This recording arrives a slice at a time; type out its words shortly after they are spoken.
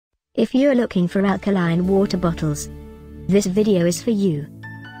If you're looking for alkaline water bottles, this video is for you.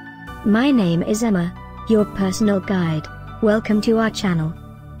 My name is Emma, your personal guide. Welcome to our channel.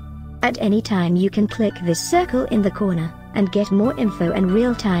 At any time you can click this circle in the corner, and get more info and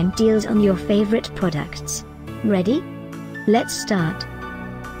real-time deals on your favorite products. Ready? Let's start.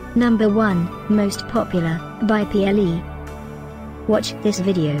 Number 1, Most Popular, by PLE. Watch this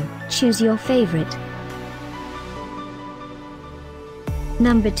video, choose your favorite.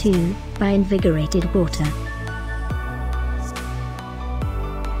 Number 2, by Invigorated Water.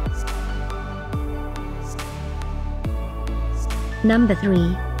 Number 3,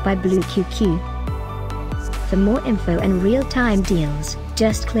 by BlueQQ. For more info and real-time deals,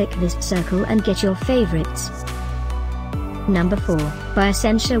 just click this circle and get your favorites. Number 4, by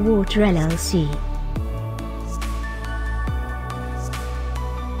Essentia Water LLC.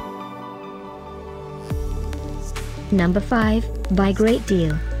 Number 5, by Great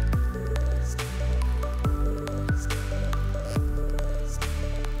Deal.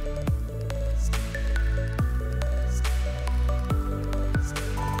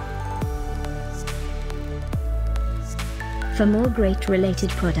 For more great related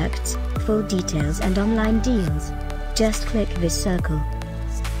products, full details and online deals, just click this circle.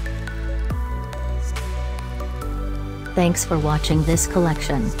 Thanks for watching this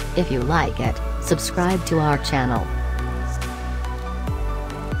collection. If you like it, subscribe to our channel.